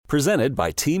Presented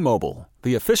by T-Mobile,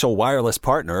 the official wireless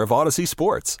partner of Odyssey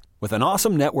Sports. With an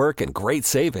awesome network and great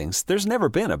savings, there's never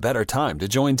been a better time to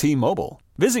join T-Mobile.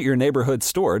 Visit your neighborhood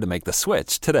store to make the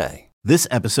switch today. This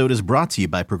episode is brought to you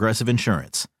by Progressive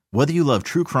Insurance. Whether you love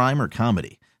true crime or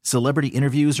comedy, celebrity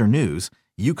interviews or news,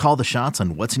 you call the shots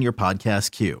on what's in your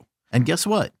podcast queue. And guess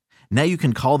what? Now you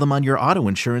can call them on your auto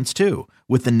insurance too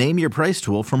with the Name Your Price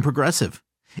tool from Progressive.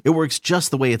 It works just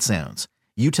the way it sounds.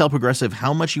 You tell Progressive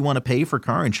how much you want to pay for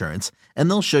car insurance, and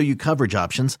they'll show you coverage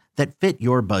options that fit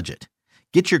your budget.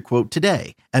 Get your quote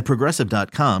today at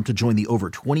Progressive.com to join the over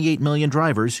 28 million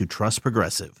drivers who trust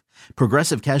Progressive.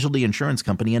 Progressive Casualty Insurance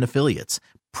Company and Affiliates.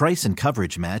 Price and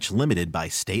coverage match limited by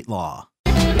state law.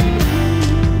 Put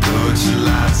your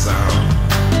lights on.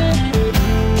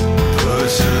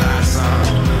 Put your lights on.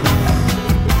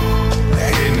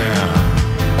 Hey now.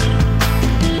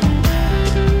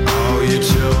 All your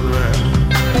children.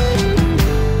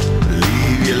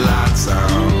 Leave your lights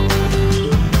on.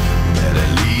 Better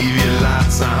leave your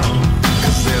lights on.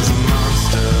 'Cause there's a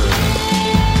monster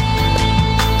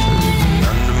living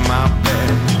under my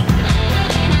bed.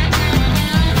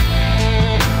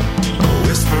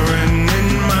 Whispering in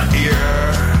my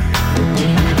ear.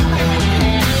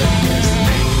 There's an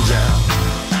angel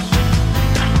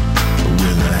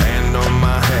with a hand on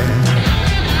my head.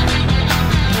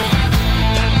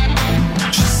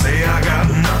 She say I got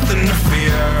nothing to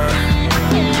fear.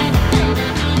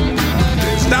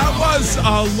 That was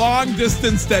a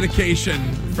long-distance dedication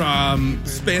from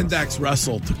Spandex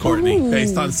Russell to Courtney,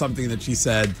 based on something that she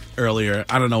said earlier.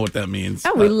 I don't know what that means.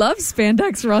 Oh, we love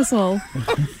Spandex Russell.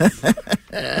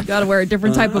 Got to wear a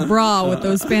different type of bra with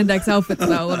those spandex outfits,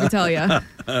 though, let me tell you.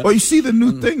 Well, you see the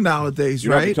new thing nowadays,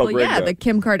 right? Well, yeah, the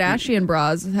Kim Kardashian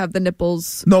bras have the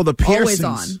nipples No, the always piercings.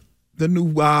 on. The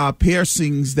new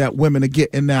piercings that women are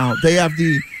getting now. They have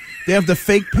the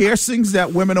fake piercings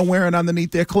that women are wearing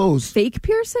underneath their clothes. Fake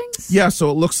piercings? Yeah, so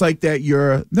it looks like that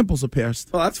your nipples are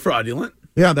pierced. Well, that's fraudulent.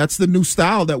 Yeah, that's the new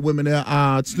style that women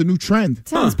are. It's the new trend.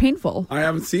 Sounds painful. I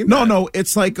haven't seen No, that. no,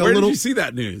 it's like a Where little. did you see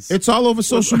that news? It's all over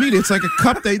social media. It's like a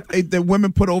cup that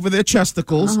women put over their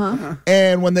chesticles,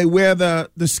 and when they wear the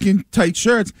skin tight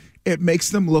shirts, it makes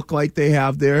them look like they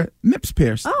have their nips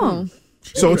pierced. Oh.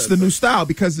 So it's the new style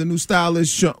because the new style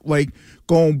is like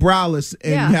going braless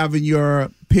and Yeah. having your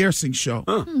piercing show.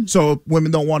 So if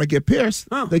women don't want to get pierced,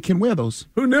 they can wear those.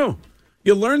 Who knew?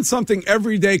 You learn something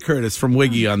every day, Curtis, from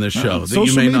Wiggy on this show that you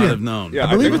Social may not media. have known. Yeah, I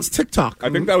believe think- it's TikTok.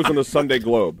 I think that was in the Sunday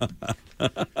Globe.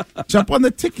 Jump on the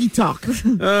TikTok.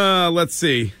 Let's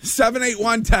see.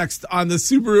 781 text on the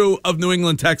Subaru of New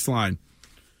England text line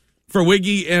for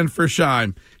Wiggy and for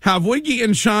Shime. Have Wiggy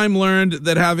and Shime learned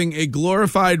that having a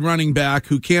glorified running back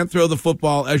who can't throw the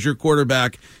football as your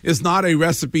quarterback is not a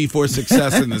recipe for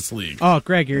success in this league? Oh,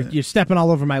 Greg, you're stepping all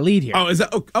over my lead here. Oh, is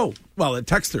that? Oh, well, the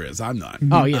texter is. I'm not.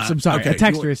 Oh, yes, I'm sorry. okay. The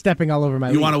texter is stepping all over my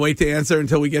lead. You want to wait to answer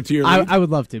until we get to your lead? I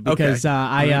would love to because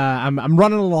Okay. I'm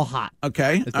running a little hot.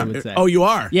 Okay. As they would say. Oh, you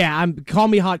are? Yeah, call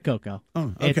me hot cocoa.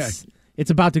 Oh, okay. It's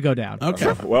about to go down.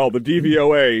 Okay. Well, the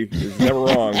DVOA is never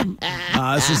wrong.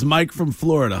 This is Mike from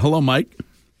Florida. Hello, Mike.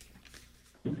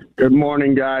 Good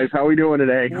morning, guys. How are we doing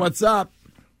today? What's up?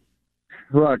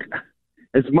 Look,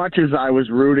 as much as I was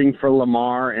rooting for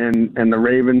Lamar and the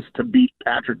Ravens to beat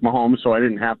Patrick Mahomes so I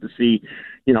didn't have to see,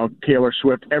 Taylor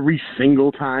Swift every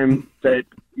single time that,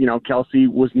 Kelsey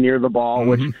was near the ball,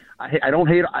 which I don't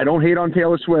hate on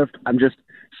Taylor Swift. I'm just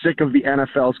sick of the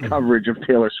NFL's coverage of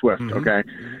Taylor Swift, okay?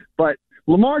 But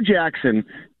Lamar Jackson,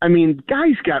 I mean,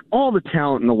 guy's got all the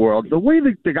talent in the world. The way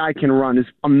that the guy can run is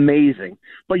amazing.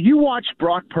 But you watched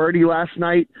Brock Purdy last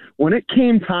night. When it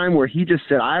came time where he just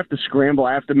said, I have to scramble,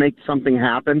 I have to make something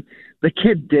happen, the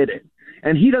kid did it.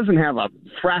 And he doesn't have a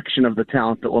fraction of the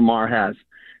talent that Lamar has.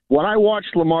 What I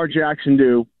watched Lamar Jackson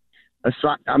do,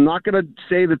 I'm not going to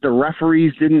say that the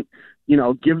referees didn't,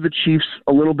 give the Chiefs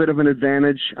a little bit of an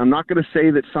advantage. I'm not going to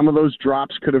say that some of those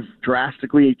drops could have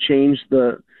drastically changed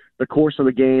the course of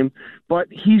the game, but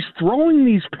he's throwing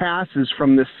these passes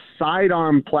from this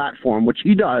sidearm platform, which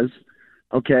he does,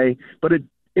 okay, but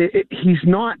he's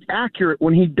not accurate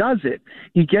when he does it.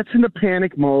 He gets into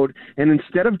panic mode, and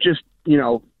instead of just,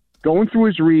 going through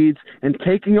his reads and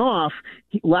taking off,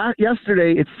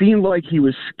 yesterday it seemed like he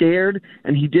was scared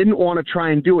and he didn't want to try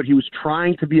and do it. He was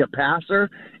trying to be a passer,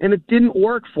 and it didn't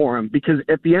work for him because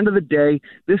at the end of the day,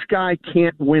 this guy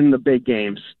can't win the big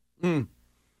games.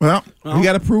 Well, he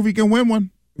got to prove he can win one.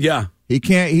 Yeah. He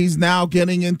can't. He's now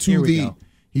getting into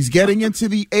he's getting into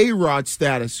the A-Rod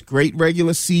status. Great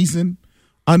regular season,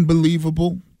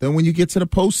 unbelievable. Then when you get to the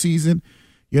postseason,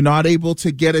 you're not able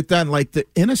to get it done. Like the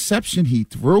interception he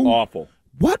threw. Awful.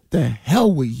 What the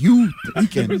hell were you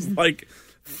thinking? It was like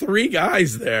three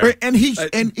guys there. Right, and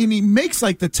he makes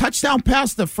like the touchdown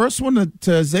pass, the first one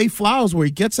to Zay Flowers, where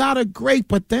he gets out of great,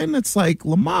 but then it's like,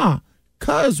 Lamar,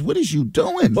 cuz, what is you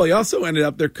doing? Well, he also ended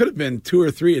up, there could have been 2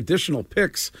 or 3 additional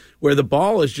picks where the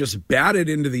ball is just batted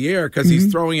into the air because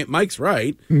he's throwing it, Mike's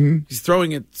right, he's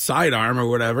throwing it sidearm or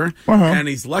whatever, and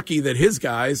he's lucky that his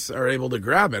guys are able to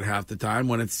grab it half the time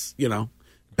when it's,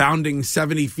 bounding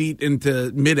 70 feet into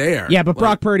midair. Yeah, but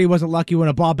Brock Purdy wasn't lucky when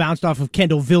a ball bounced off of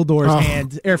Kendall Vildor's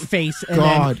hand or face, and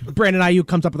then Brandon Ayuk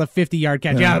comes up with a 50-yard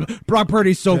catch. Yeah, Brock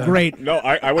Purdy's so great. No,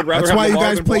 I would rather That's have why Lamar you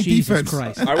guys than play Brock.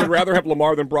 defense. I would rather have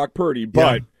Lamar than Brock Purdy,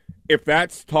 but if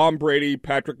that's Tom Brady,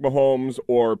 Patrick Mahomes,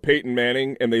 or Peyton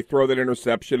Manning, and they throw that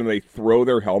interception and they throw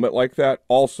their helmet like that,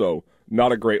 also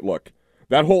not a great look.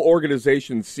 That whole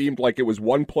organization seemed like it was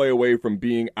one play away from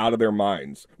being out of their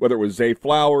minds, whether it was Zay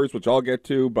Flowers, which I'll get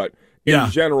to, but in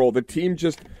general, the team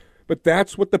just – but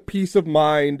that's what the peace of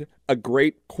mind a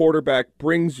great quarterback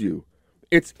brings you.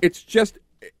 It's just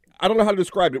 – I don't know how to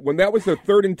describe it. When that was their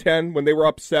 3rd and 10, when they were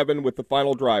up 7 with the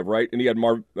final drive, right, and he had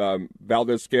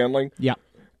Valdez-Scantling. Yeah.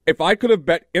 If I could have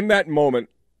bet in that moment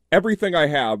everything I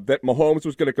have that Mahomes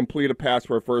was going to complete a pass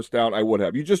for a first down, I would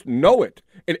have. You just know it.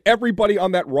 And everybody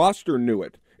on that roster knew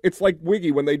it. It's like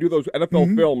Wiggy when they do those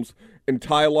NFL films and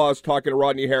Ty Law's talking to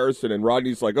Rodney Harrison and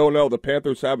Rodney's like, oh, no, the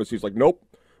Panthers have us. He's like, nope,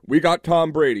 we got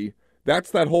Tom Brady.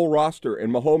 That's that whole roster.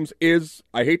 And Mahomes is,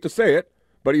 I hate to say it,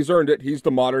 but he's earned it. He's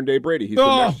the modern-day Brady. He's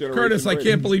the next generation Curtis, Brady. I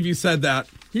can't believe you said that.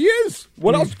 He is.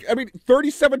 What else? I mean,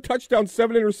 37 touchdowns,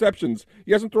 7 interceptions.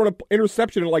 He hasn't thrown an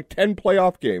interception in like 10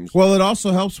 playoff games. Well, it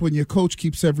also helps when your coach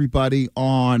keeps everybody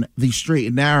on the straight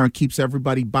and narrow and keeps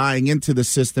everybody buying into the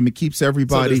system. It keeps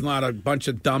everybody. So there's not a bunch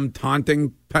of dumb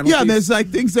taunting penalties? Yeah, there's like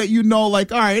things that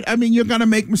like, all right, I mean, you're going to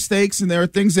make mistakes, and there are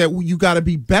things that you got to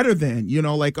be better than.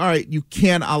 Like, all right, you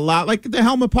can't allow, like the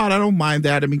helmet pot, I don't mind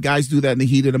that. I mean, guys do that in the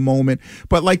heat of the moment.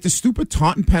 But like the stupid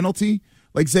taunting penalty,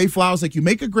 like Zay Flowers, like you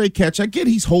make a great catch. I get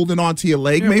he's holding on to your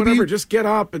leg. Maybe whatever. Just get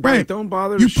up and don't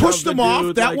bother. You to pushed shove him the off.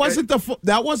 dude. That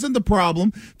wasn't the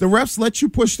problem. The refs let you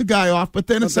push the guy off, but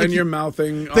then it's then like you're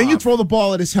mouthing. Then you off. throw the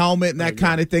ball at his helmet and that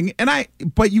kind of thing.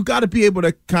 But you got to be able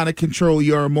to kind of control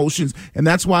your emotions, and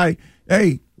that's why.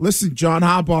 Hey, listen, John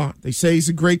Harbaugh. They say he's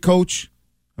a great coach.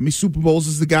 How many Super Bowls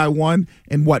has the guy won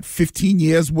in 15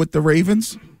 years with the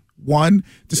Ravens? One.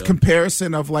 This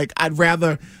comparison of like, I'd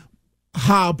rather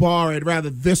Harbaugh, I'd rather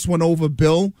this one over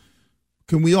Bill.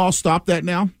 Can we all stop that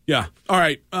now? Yeah. All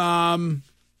right.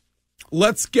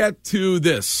 Let's get to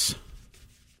this.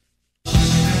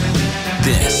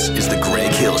 This is the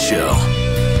Greg Hill Show.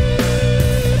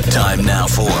 Time now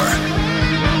for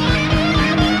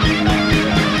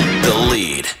The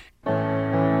Lead.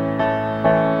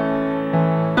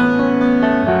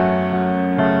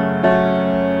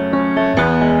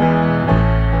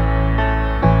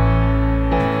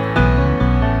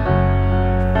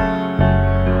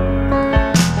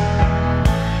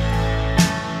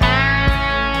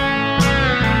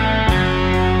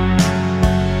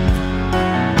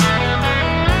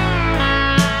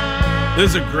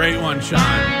 This is a great one, Sean,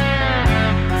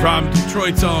 from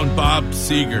Detroit's own Bob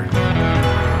Seger.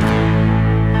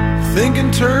 Think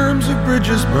in terms of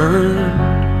bridges burned.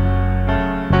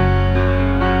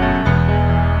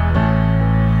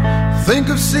 Think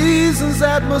of seasons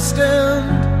that must end.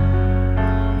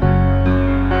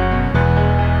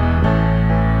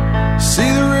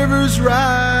 See the rivers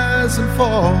rise and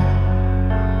fall.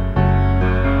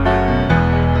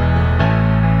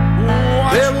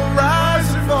 They will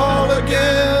rise and fall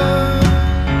again.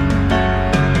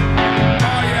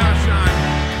 Oh, yeah, Sean.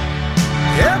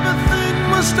 Everything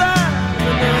must have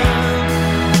an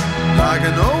end. Like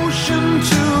an ocean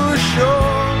to a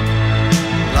shore.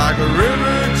 Like a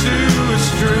river to a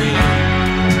stream.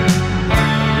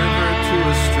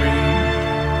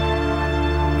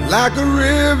 Like a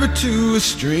river to a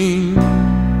stream.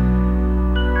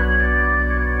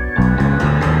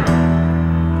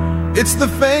 It's the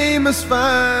famous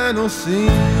final scene.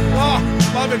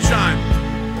 Oh, love it, Sean.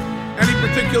 Any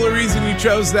particular reason you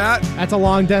chose that? That's a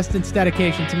long-distance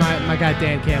dedication to my guy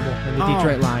Dan Campbell and the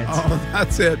Detroit Lions. Oh,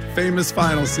 that's it. Famous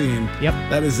final scene. Yep.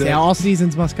 That is it. Yeah, all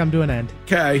seasons must come to an end.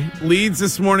 Okay. Leads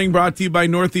this morning brought to you by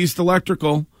Northeast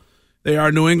Electrical. They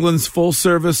are New England's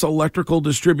full-service electrical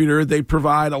distributor. They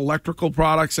provide electrical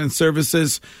products and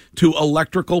services to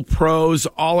electrical pros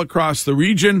all across the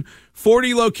region.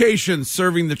 40 locations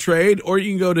serving the trade, or you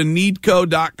can go to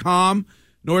needco.com.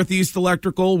 Northeast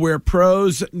Electrical, where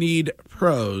pros need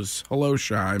pros. Hello,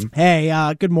 Shime. Hey,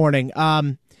 good morning.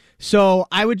 So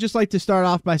I would just like to start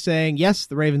off by saying, yes,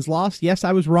 the Ravens lost. Yes,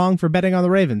 I was wrong for betting on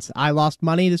the Ravens. I lost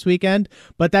money this weekend,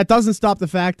 but that doesn't stop the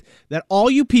fact that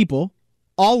all you people,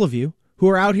 all of you, who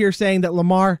are out here saying that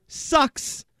Lamar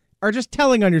sucks are just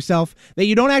telling on yourself that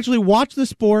you don't actually watch the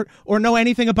sport or know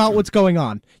anything about what's going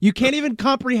on. You can't even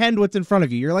comprehend what's in front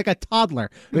of you. You're like a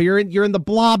toddler. You're in the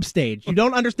blob stage. You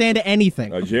don't understand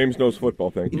anything. James knows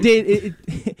football, thank you.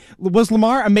 Was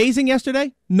Lamar amazing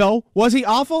yesterday? No. Was he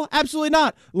awful? Absolutely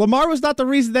not. Lamar was not the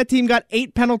reason that team got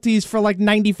 8 penalties for like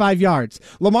 95 yards.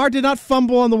 Lamar did not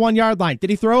fumble on the 1-yard line. Did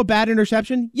he throw a bad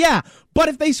interception? Yeah. But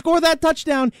if they score that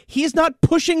touchdown, he's not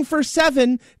pushing for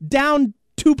 7 down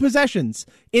 2 possessions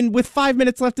with 5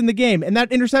 minutes left in the game, and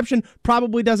that interception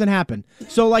probably doesn't happen.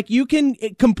 So, like, you can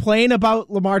complain about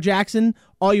Lamar Jackson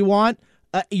all you want.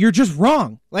 You're just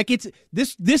wrong. Like, it's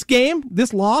this game,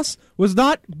 this loss was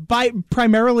not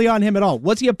primarily on him at all.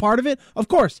 Was he a part of it? Of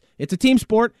course. It's a team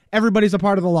sport. Everybody's a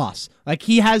part of the loss. Like,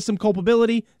 he has some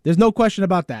culpability. There's no question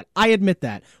about that. I admit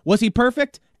that. Was he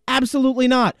perfect? Absolutely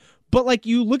not. But, like,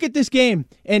 you look at this game,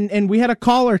 and we had a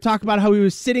caller talk about how he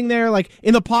was sitting there, like,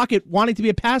 in the pocket wanting to be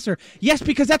a passer. Yes,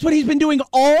 because that's what he's been doing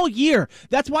all year.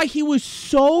 That's why he was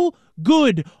so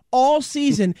good all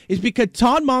season, is because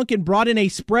Todd Monken brought in a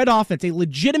spread offense, a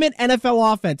legitimate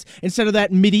NFL offense, instead of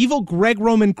that medieval Greg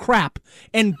Roman crap.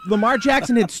 And Lamar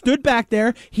Jackson had stood back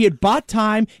there. He had bought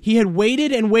time. He had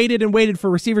waited and waited and waited for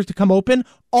receivers to come open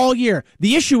all year.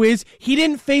 The issue is he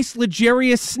didn't face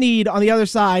L'Jarius Sneed on the other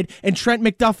side and Trent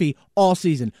McDuffie all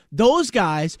season. Those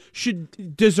guys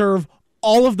should deserve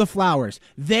all of the flowers.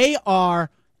 They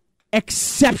are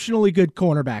exceptionally good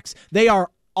cornerbacks. They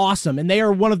are awesome, and they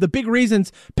are one of the big reasons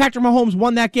Patrick Mahomes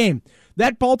won that game.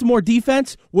 That Baltimore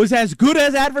defense was as good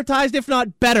as advertised, if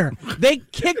not better. They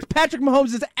kicked Patrick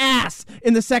Mahomes' ass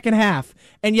in the second half,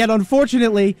 and yet,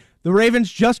 unfortunately, the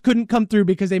Ravens just couldn't come through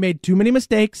because they made too many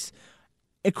mistakes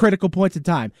at critical points in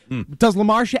time. Does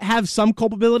Lamar have some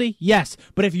culpability? Yes,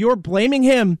 but if you're blaming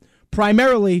him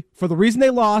primarily for the reason they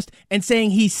lost and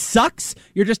saying he sucks,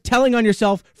 you're just telling on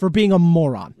yourself for being a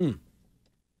moron.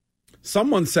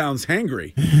 Someone sounds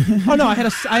hangry. Oh, no, I had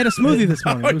a smoothie this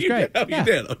morning. It was great. Did? You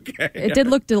did? Okay. It did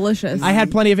look delicious. I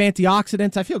had plenty of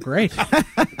antioxidants. I feel great. You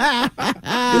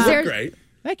look great.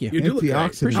 Thank you. You do look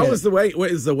great. How was the weigh?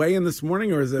 Is the weigh-in this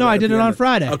morning, or is it? No, I did it on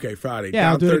Friday. Okay, Friday. Yeah,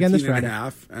 I'll do it again this Friday.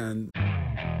 And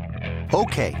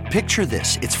Okay, picture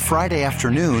this. It's Friday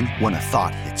afternoon when a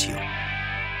thought hits you.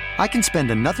 I can spend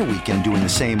another weekend doing the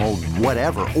same old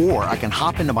whatever, or I can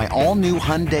hop into my all-new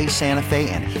Hyundai Santa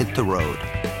Fe and hit the road.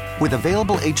 With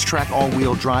available H-Track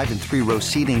all-wheel drive and 3-row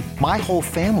seating, my whole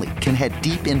family can head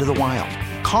deep into the wild.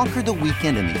 Conquer the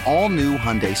weekend in the all-new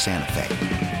Hyundai Santa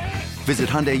Fe. Visit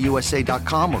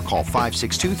HyundaiUSA.com or call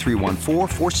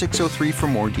 562-314-4603 for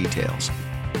more details.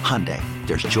 Hyundai,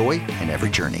 there's joy in every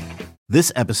journey.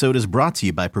 This episode is brought to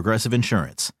you by Progressive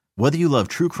Insurance. Whether you love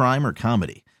true crime or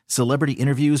comedy, celebrity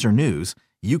interviews or news,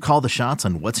 you call the shots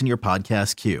on what's in your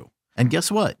podcast queue. And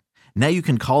guess what? Now you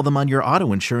can call them on your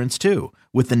auto insurance too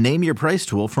with the Name Your Price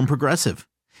tool from Progressive.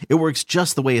 It works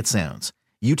just the way it sounds.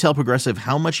 You tell Progressive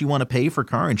how much you want to pay for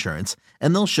car insurance,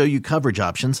 and they'll show you coverage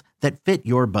options that fit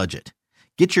your budget.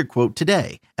 Get your quote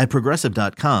today at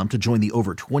Progressive.com to join the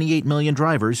over 28 million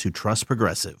drivers who trust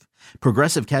Progressive.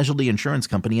 Progressive Casualty Insurance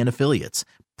Company and Affiliates.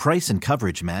 Price and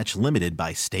coverage match limited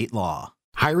by state law.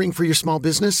 Hiring for your small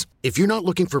business? If you're not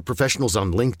looking for professionals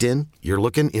on LinkedIn, you're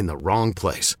looking in the wrong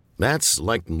place. That's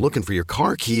like looking for your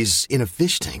car keys in a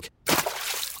fish tank.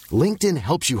 LinkedIn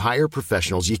helps you hire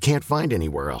professionals you can't find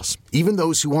anywhere else, even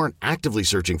those who aren't actively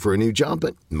searching for a new job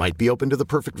but might be open to the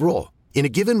perfect role. In a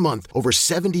given month, over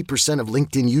 70% of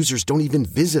LinkedIn users don't even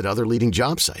visit other leading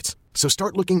job sites. So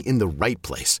start looking in the right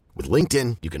place. With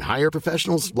LinkedIn, you can hire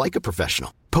professionals like a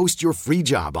professional. Post your free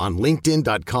job on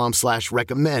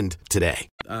linkedin.com/recommend today.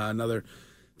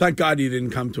 Thank God you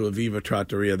didn't come to Aviva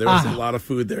Trattoria. There was a lot of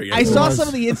food there. I saw some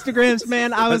of the Instagrams,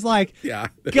 man. I was like, yeah.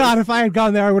 God, if I had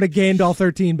gone there, I would have gained all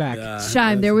 13 back.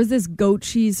 Shime, there was this goat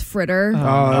cheese fritter.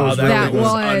 That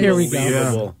was here we go.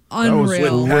 unbelievable.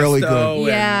 Unreal. With really pesto good.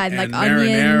 Yeah, and like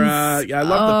marinara. onions. Yeah, I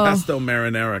love the pesto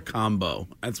marinara combo.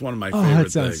 That's one of my favorite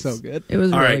that sounds things. so good. It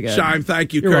was all really right, good. Shime,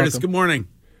 thank you. You're Curtis, welcome. good morning.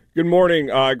 Good morning.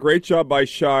 Great job by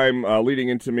Shime leading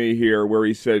into me here where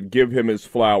he said, give him his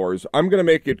flowers. I'm going to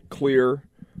make it clear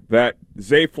that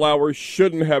Zay Flowers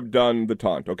shouldn't have done the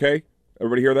taunt, okay?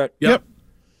 Everybody hear that? Yep.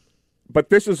 But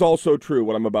this is also true,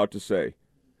 what I'm about to say.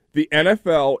 The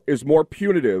NFL is more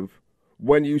punitive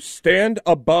when you stand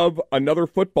above another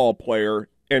football player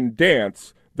and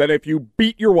dance than if you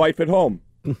beat your wife at home.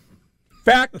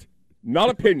 Fact, not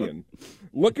opinion.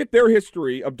 Look at their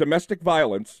history of domestic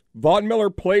violence. Von Miller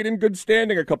played in good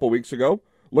standing a couple weeks ago.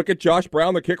 Look at Josh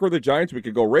Brown, the kicker of the Giants. We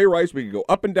could go Ray Rice. We could go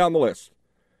up and down the list.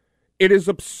 It is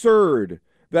absurd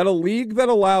that a league that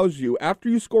allows you, after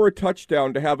you score a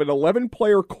touchdown, to have an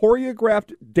 11-player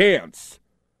choreographed dance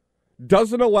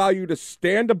doesn't allow you to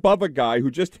stand above a guy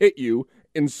who just hit you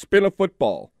and spin a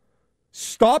football.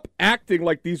 Stop acting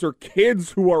like these are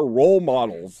kids who are role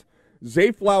models.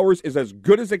 Zay Flowers is as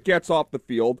good as it gets off the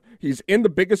field. He's in the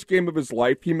biggest game of his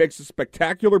life. He makes a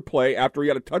spectacular play after he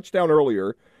had a touchdown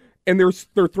earlier. And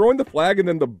they're throwing the flag, and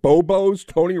then the Bobos,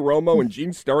 Tony Romo and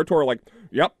Gene Steratore are like,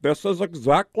 yep, this is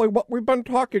exactly what we've been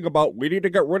talking about. We need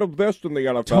to get rid of this in the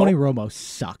NFL. Tony Romo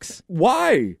sucks.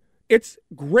 Why? It's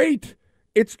great.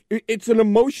 It's an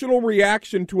emotional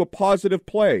reaction to a positive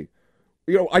play.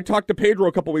 You know, I talked to Pedro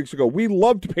a couple weeks ago. We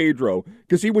loved Pedro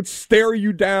because he would stare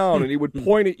you down and he would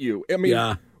point at you. I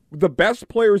mean, the best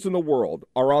players in the world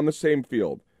are on the same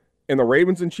field. And the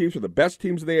Ravens and Chiefs are the best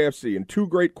teams in the AFC and two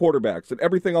great quarterbacks and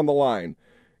everything on the line.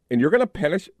 And you're going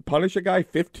to punish a guy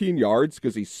 15 yards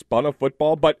because he spun a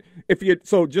football? But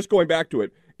so just going back to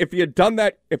it, if he had done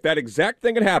that, if that exact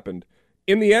thing had happened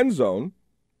in the end zone,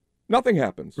 nothing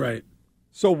happens. Right.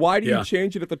 So why do you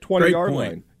change it at the 20-yard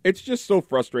line? It's just so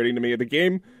frustrating to me. The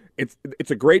game,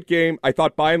 it's a great game. I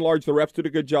thought by and large the refs did a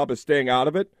good job of staying out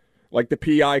of it. Like the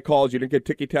PI calls, you didn't get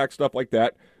ticky-tack, stuff like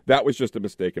that. That was just a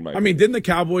mistake in my opinion. I mean, didn't the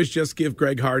Cowboys just give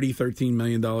Greg Hardy $13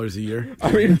 million a year? I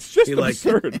mean, it's just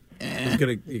absurd.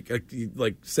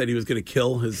 He said he was going to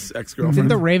kill his ex-girlfriend. Didn't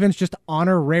the Ravens just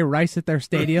honor Ray Rice at their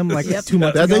stadium 2 months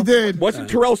ago? They did. Wasn't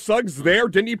Terrell Suggs there?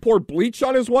 Didn't he pour bleach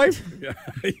on his wife?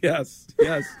 Yes.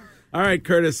 All right,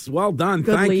 Curtis, well done.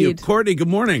 Good Thank you. lead. Courtney, good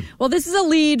morning. Well, this is a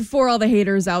lead for all the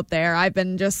haters out there. I've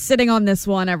been just sitting on this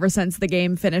one ever since the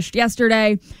game finished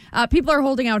yesterday. People are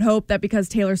holding out hope that because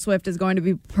Taylor Swift is going to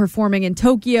be performing in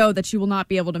Tokyo, that she will not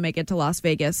be able to make it to Las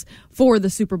Vegas for the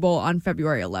Super Bowl on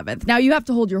February 11th. Now, you have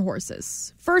to hold your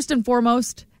horses. First and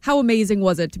foremost, how amazing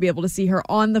was it to be able to see her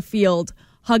on the field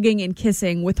hugging and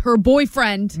kissing with her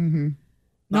boyfriend? Mm-hmm.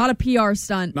 Not a PR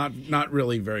stunt. Not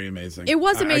really very amazing. It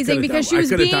was amazing because she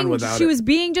was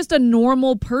being just a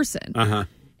normal person. Uh-huh.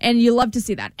 And you love to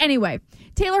see that. Anyway,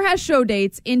 Taylor has show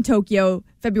dates in Tokyo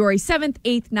February 7th,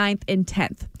 8th, 9th, and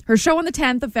 10th. Her show on the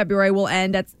 10th of February will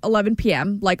end at 11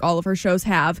 p.m., like all of her shows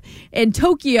have. And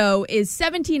Tokyo is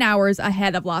 17 hours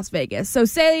ahead of Las Vegas. So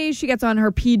say she gets on her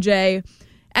PJ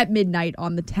at midnight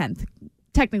on the 10th.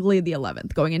 Technically the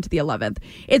 11th, going into the 11th.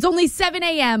 It's only 7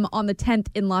 a.m. on the 10th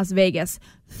in Las Vegas.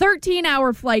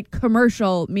 13-hour flight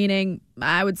commercial, meaning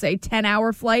I would say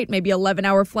 10-hour flight, maybe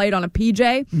 11-hour flight on a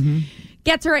PJ. Mm-hmm.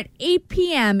 Gets her at 8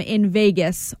 p.m. in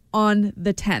Vegas on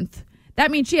the 10th.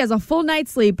 That means she has a full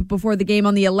night's sleep before the game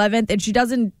on the 11th, and she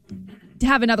doesn't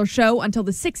have another show until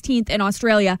the 16th in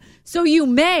Australia. So you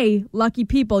may, lucky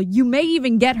people, you may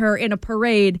even get her in a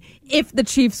parade if the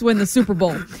Chiefs win the Super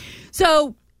Bowl.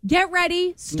 So get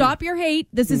ready. Stop your hate.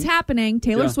 This is happening.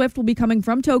 Taylor Swift will be coming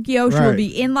from Tokyo. She will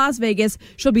be in Las Vegas.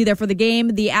 She'll be there for the game,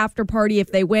 the after party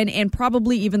if they win, and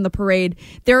probably even the parade.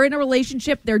 They're in a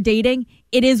relationship. They're dating.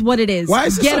 It is what it is. Why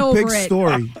is this Get a over big it.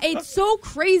 story? It's so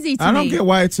crazy to me. I don't get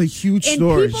why it's a huge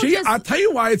story. I'll tell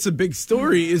you why it's a big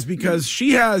story is because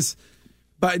she has,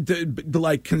 by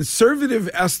the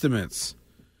conservative estimates,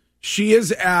 she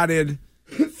has added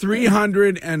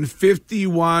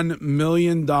 $351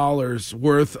 million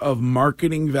worth of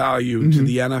marketing value to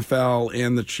the NFL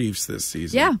and the Chiefs this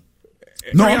season. Yeah.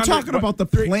 No, I'm talking about the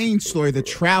plane story, the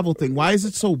travel thing. Why is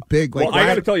it so big? Well, I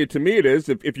got to tell you, to me it is.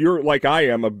 If you're like I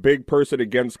am, a big person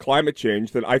against climate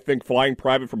change, then I think flying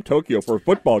private from Tokyo for a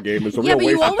football game is a real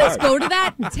waste of time. Yeah, but you always go to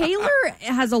that. Taylor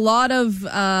has a lot of,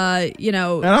 I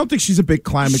don't think she's a big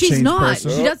climate change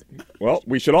person. She does. Well,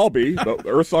 we should all be. The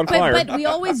Earth's on fire. But we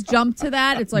always jump to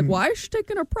that. It's like, why is she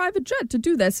taking her private jet to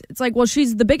do this? It's like, well,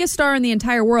 she's the biggest star in the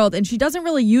entire world, and she doesn't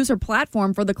really use her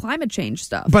platform for the climate change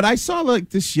stuff. But I saw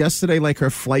this yesterday, her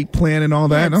flight plan and all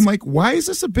that, and I'm like, why is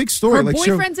this a big story? Her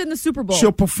boyfriend's in the Super Bowl.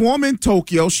 She'll perform in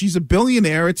Tokyo. She's a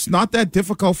billionaire. It's not that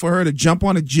difficult for her to jump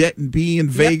on a jet and be in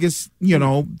Vegas,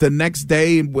 the next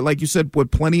day, and like you said, with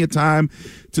plenty of time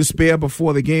to spare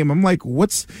before the game. I'm like,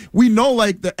 we know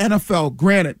the NFL,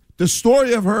 granted, the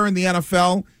story of her in the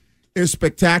NFL is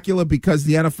spectacular because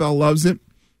the NFL loves it.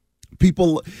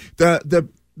 People, the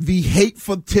hate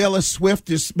for Taylor Swift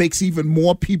just makes even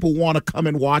more people want to come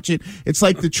and watch it. It's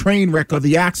like the train wreck or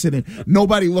the accident.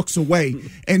 Nobody looks away.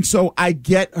 And so I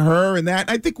get her and that.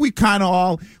 I think we kind of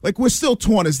all, we're still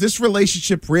torn. Is this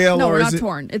relationship real? No, or we're is not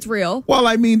torn. It's real. Well,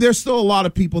 I mean, there's still a lot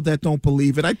of people that don't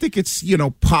believe it. I think it's,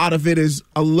 part of it is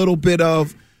a little bit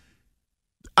of,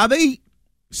 are they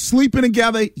Sleeping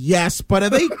together, yes, but are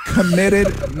they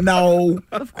committed? No.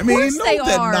 Of I mean, course no, they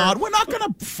they're are. not. We're not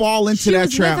going to fall into She that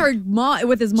was trap.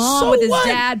 with his mom, So with his what?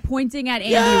 dad, pointing at Andy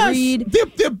Yes,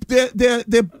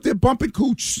 Reid. they're bumping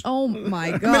cooch. Oh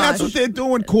my gosh! I mean, that's what they're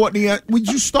doing, Courtney. Would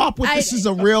you stop with this is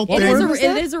a real thing? It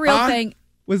is a real thing.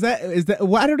 Is that?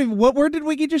 I don't even. What word did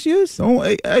Wiggy just use? Oh,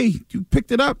 hey, you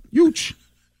picked it up. Huge.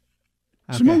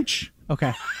 Smooch.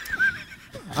 Okay.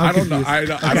 I don't know. I don't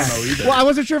know either. Well, I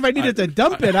wasn't sure if I needed to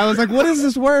dump it. I was like, what is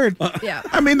this word? Yeah.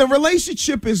 I mean, the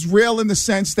relationship is real in the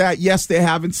sense that, yes, they're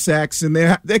having sex and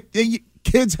they're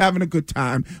kids having a good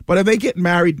time. But are they getting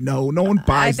married? No. No one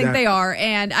buys that. I think they are.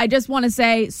 And I just want to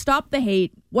say, stop the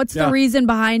hate. What's the reason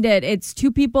behind it? It's two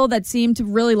people that seem to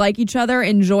really like each other,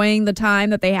 enjoying the time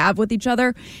that they have with each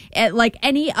other. Like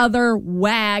any other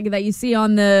wag that you see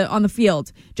on the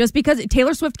field. Just because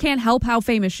Taylor Swift can't help how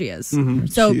famous she is. Mm-hmm.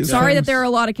 So She is sorry famous. that there are a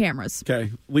lot of cameras.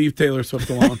 Okay, leave Taylor Swift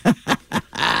alone.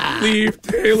 Leave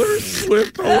Taylor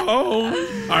Swift alone.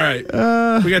 All right,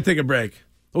 we got to take a break.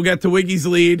 We'll get to Wiggy's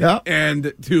lead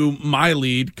and to my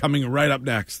lead coming right up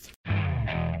next.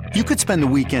 You could spend the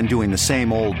weekend doing the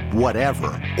same old whatever,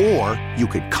 or you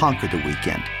could conquer the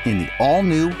weekend in the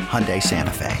all-new Hyundai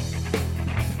Santa Fe.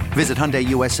 Visit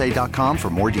HyundaiUSA.com for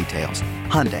more details.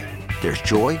 Hyundai, there's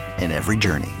joy in every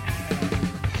journey.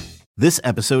 This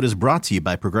episode is brought to you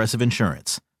by Progressive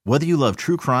Insurance. Whether you love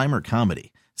true crime or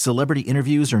comedy, celebrity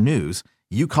interviews or news,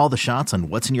 you call the shots on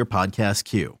what's in your podcast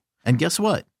queue. And guess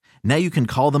what? Now you can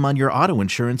call them on your auto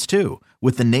insurance too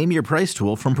with the Name Your Price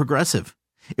tool from Progressive.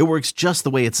 It works just the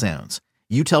way it sounds.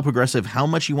 You tell Progressive how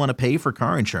much you want to pay for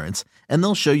car insurance, and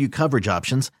they'll show you coverage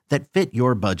options that fit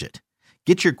your budget.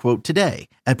 Get your quote today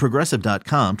at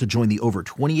Progressive.com to join the over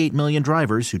 28 million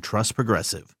drivers who trust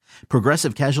Progressive.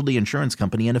 Progressive Casualty Insurance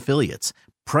Company and Affiliates.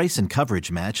 Price and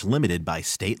coverage match limited by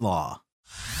state law.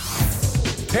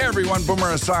 Hey everyone, Boomer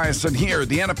Esiason here.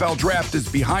 The NFL draft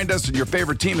is behind us and your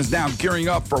favorite team is now gearing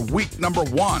up for week number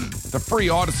 1. The free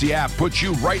Odyssey app puts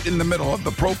you right in the middle of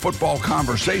the pro football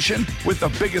conversation with the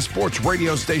biggest sports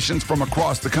radio stations from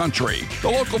across the country. The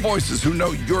local voices who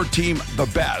know your team the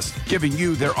best, giving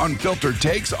you their unfiltered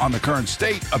takes on the current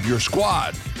state of your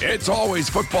squad. It's always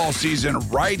football season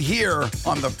right here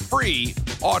on the free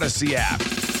Odyssey app.